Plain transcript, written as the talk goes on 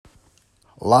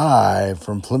Live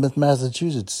from Plymouth,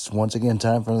 Massachusetts. Once again,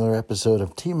 time for another episode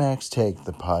of TMAC Take,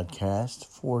 the podcast.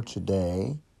 For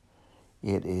today,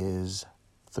 it is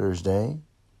Thursday,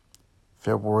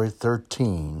 February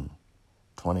 13,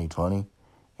 2020.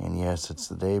 And yes, it's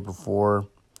the day before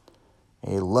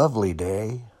a lovely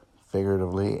day,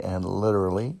 figuratively and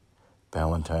literally,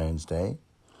 Valentine's Day.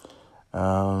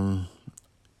 But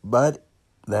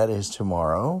that is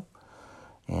tomorrow.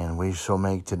 And we shall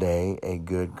make today a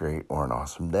good, great, or an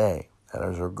awesome day. That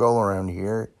is our goal around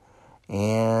here.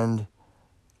 And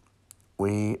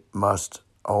we must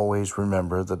always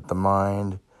remember that the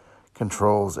mind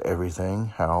controls everything,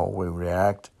 how we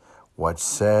react, what's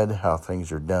said, how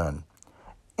things are done,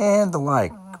 and the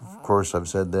like. Of course, I've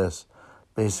said this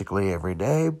basically every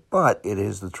day, but it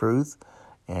is the truth.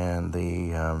 And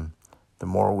the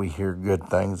more we hear good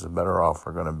things, the better off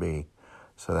we're going to be.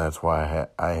 So that's why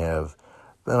I have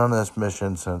been on this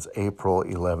mission since April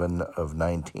 11 of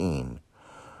 19.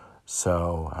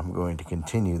 So I'm going to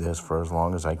continue this for as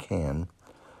long as I can.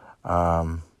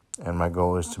 And my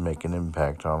goal is to make an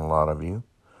impact on a lot of you.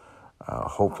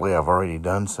 Hopefully I've already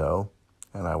done so,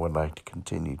 and I would like to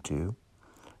continue to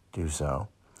do so.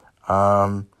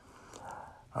 All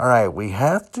right, we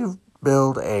have to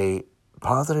build a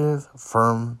positive,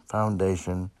 firm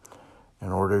foundation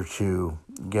in order to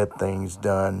get things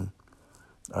done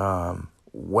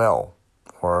well,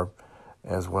 or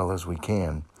as well as we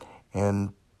can.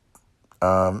 And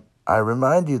I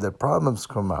remind you that problems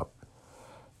come up.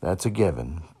 That's a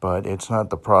given. But it's not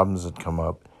the problems that come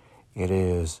up. It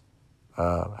is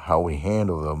how we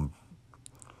handle them,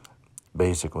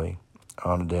 basically,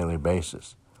 on a daily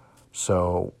basis.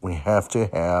 So we have to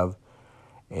have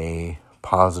a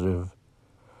positive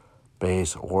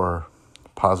base or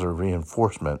positive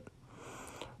reinforcement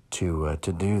to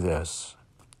do this.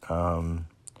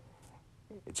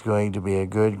 It's going to be a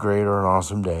good, great, or an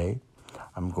awesome day.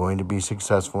 I'm going to be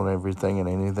successful in everything and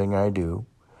anything I do.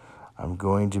 I'm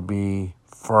going to be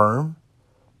firm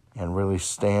and really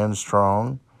stand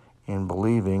strong in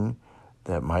believing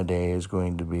that my day is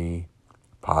going to be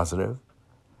positive.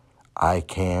 I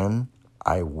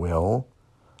will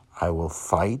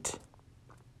fight,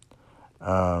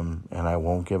 and I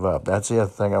won't give up. That's the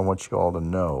other thing I want you all to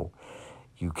know.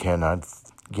 You cannot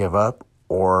give up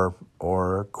or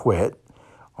quit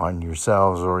on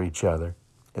yourselves or each other.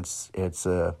 It's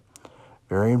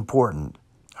very important.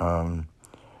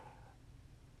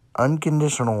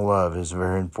 Unconditional love is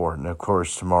very important. Of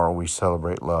course, tomorrow we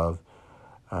celebrate love,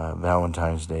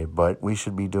 Valentine's Day, but we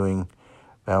should be doing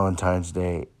Valentine's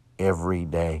Day every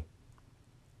day,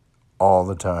 all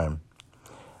the time.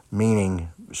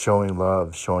 Meaning showing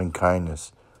love, showing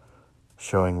kindness,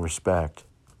 showing respect.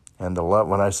 And the love,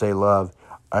 when I say love,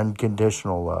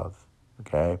 unconditional love,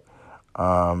 okay?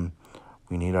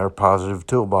 We need our positive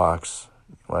toolbox.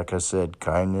 Like I said,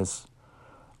 kindness,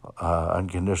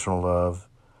 unconditional love,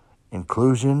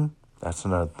 inclusion. That's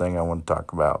another thing I want to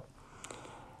talk about.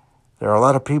 There are a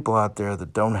lot of people out there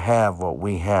that don't have what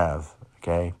we have,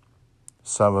 okay?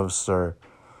 Some of us are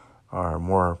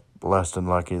more blessed and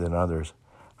lucky than others.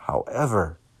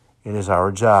 However, it is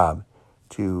our job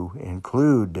to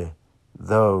include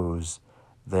those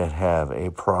that have a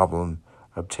problem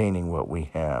obtaining what we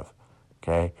have,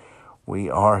 okay? We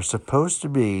are supposed to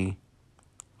be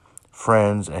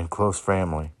friends and close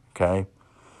family, okay?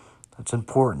 That's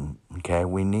important, okay?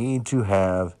 We need to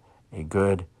have a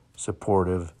good,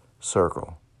 supportive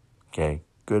circle, okay?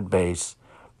 Good base,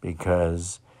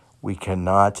 because we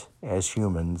cannot, as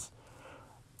humans,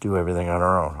 do everything on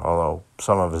our own, although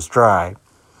some of us try.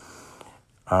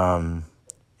 And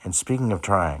speaking of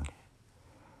trying,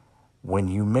 when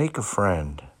you make a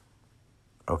friend,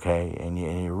 okay, and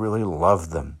you really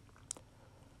love them,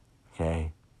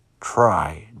 okay,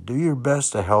 do your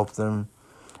best to help them,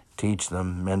 teach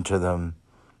them, mentor them.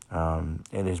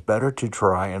 It is better to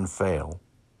try and fail,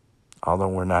 although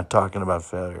we're not talking about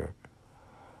failure.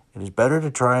 It is better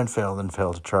to try and fail than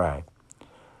fail to try.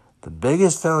 The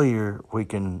biggest failure we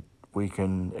can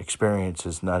experience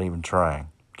is not even trying,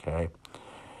 okay?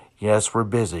 Yes, we're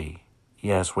busy.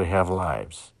 Yes, we have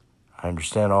lives. I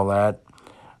understand all that.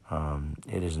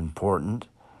 It is important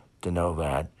to know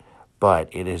that. But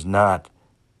it is not,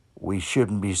 we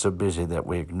shouldn't be so busy that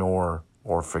we ignore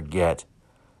or forget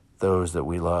those that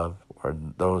we love or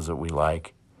those that we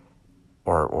like,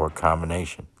 or a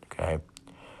combination, okay?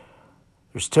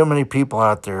 There's too many people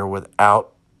out there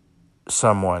without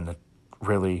someone that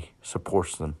really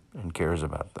supports them and cares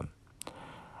about them.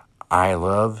 I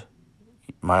love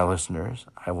my listeners.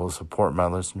 I will support my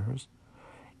listeners.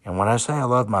 And when I say I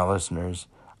love my listeners,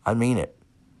 I mean it,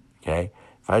 okay?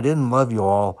 If I didn't love you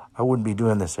all, I wouldn't be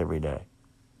doing this every day.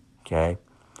 Okay?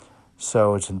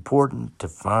 So it's important to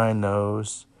find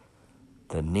those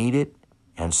that need it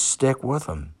and stick with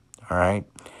them. All right?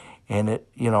 And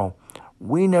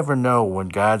we never know when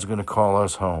God's going to call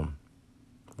us home.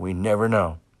 We never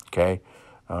know. Okay?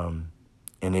 In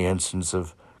the instance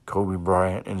of Kobe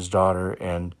Bryant and his daughter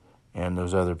and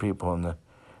those other people in the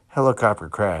helicopter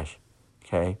crash.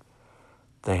 Okay?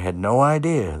 They had no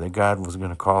idea that God was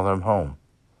going to call them home.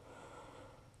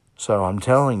 So I'm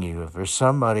telling you, if there's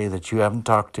somebody that you haven't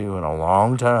talked to in a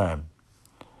long time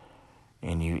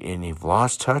and you've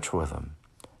lost touch with them,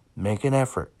 make an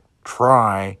effort.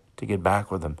 Try to get back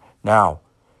with them. Now,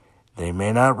 they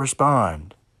may not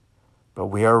respond, but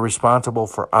we are responsible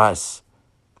for us.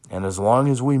 And as long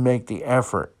as we make the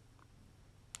effort,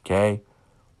 okay,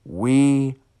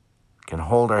 we can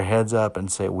hold our heads up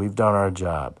and say we've done our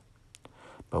job.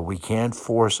 But we can't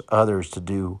force others to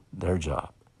do their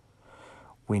job.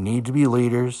 We need to be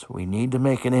leaders. We need to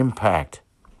make an impact.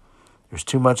 There's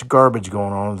too much garbage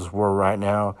going on in this world right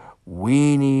now.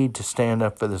 We need to stand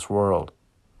up for this world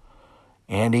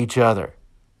and each other.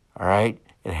 All right?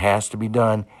 It has to be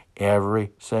done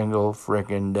every single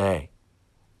frickin' day.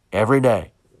 Every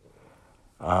day.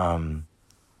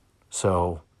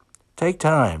 So take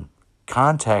time.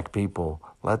 Contact people.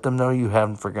 Let them know you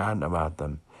haven't forgotten about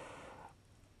them.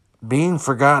 Being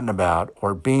forgotten about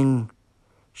or being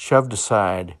shoved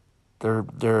aside,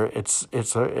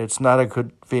 it's not a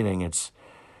good feeling. It's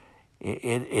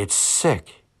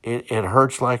sick. It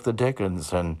hurts like the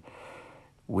dickens, and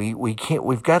we can't.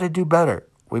 We've got to do better.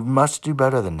 We must do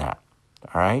better than that.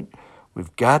 All right,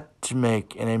 we've got to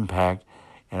make an impact,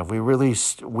 and if we really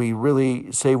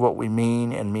say what we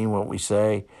mean and mean what we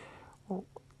say,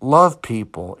 love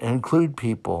people, include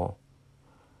people,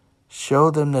 show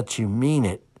them that you mean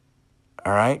it.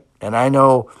 All right, and I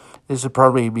know this would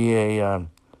probably be a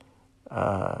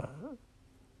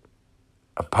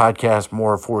podcast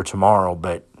more for tomorrow,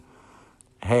 but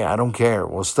hey, I don't care.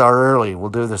 We'll start early.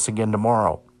 We'll do this again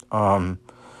tomorrow.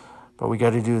 But we got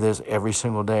to do this every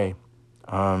single day.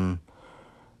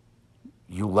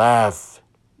 You laugh,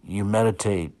 you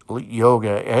meditate,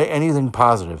 yoga, anything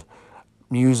positive,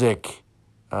 music,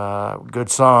 good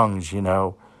songs,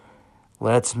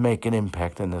 Let's make an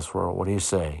impact in this world. What do you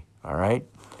say? All right?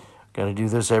 Got to do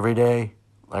this every day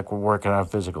like we're working on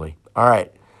physically. All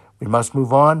right. We must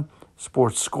move on.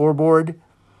 Sports scoreboard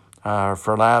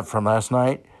from last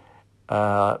night.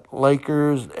 LA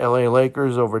Lakers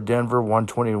over Denver,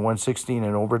 120-116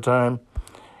 in overtime.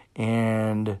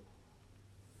 And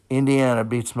Indiana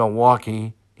beats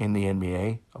Milwaukee in the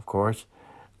NBA, of course.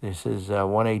 This is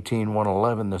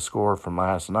 118-111, the score from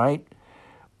last night.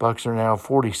 Bucks are now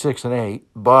 46-8,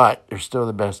 but they're still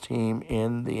the best team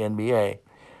in the NBA.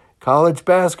 College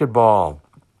basketball,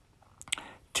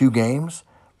 2 games.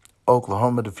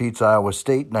 Oklahoma defeats Iowa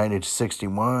State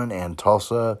 90-61, and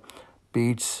Tulsa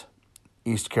beats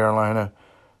East Carolina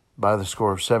by the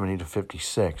score of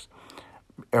 70-56.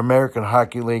 American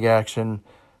Hockey League action,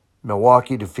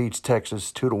 Milwaukee defeats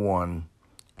Texas 2-1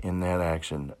 in that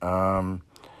action.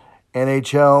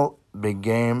 NHL, big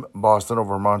game, Boston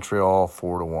over Montreal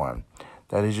 4-1.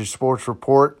 That is your sports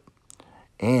report,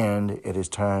 and it is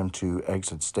time to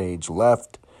exit stage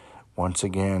left once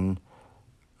again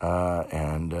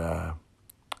and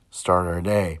start our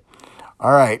day.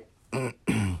 All right.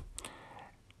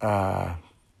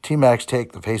 TMAC's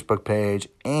Take, the Facebook page,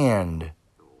 and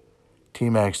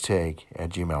TMAC's Take at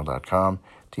gmail.com,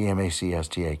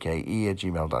 TMACSTAKE at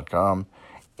gmail.com.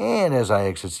 And as I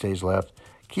exit stage left,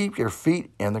 keep your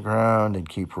feet in the ground and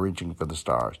keep reaching for the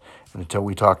stars. And until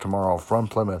we talk tomorrow from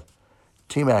Plymouth,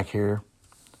 TMAC here.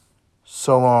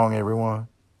 So long, everyone.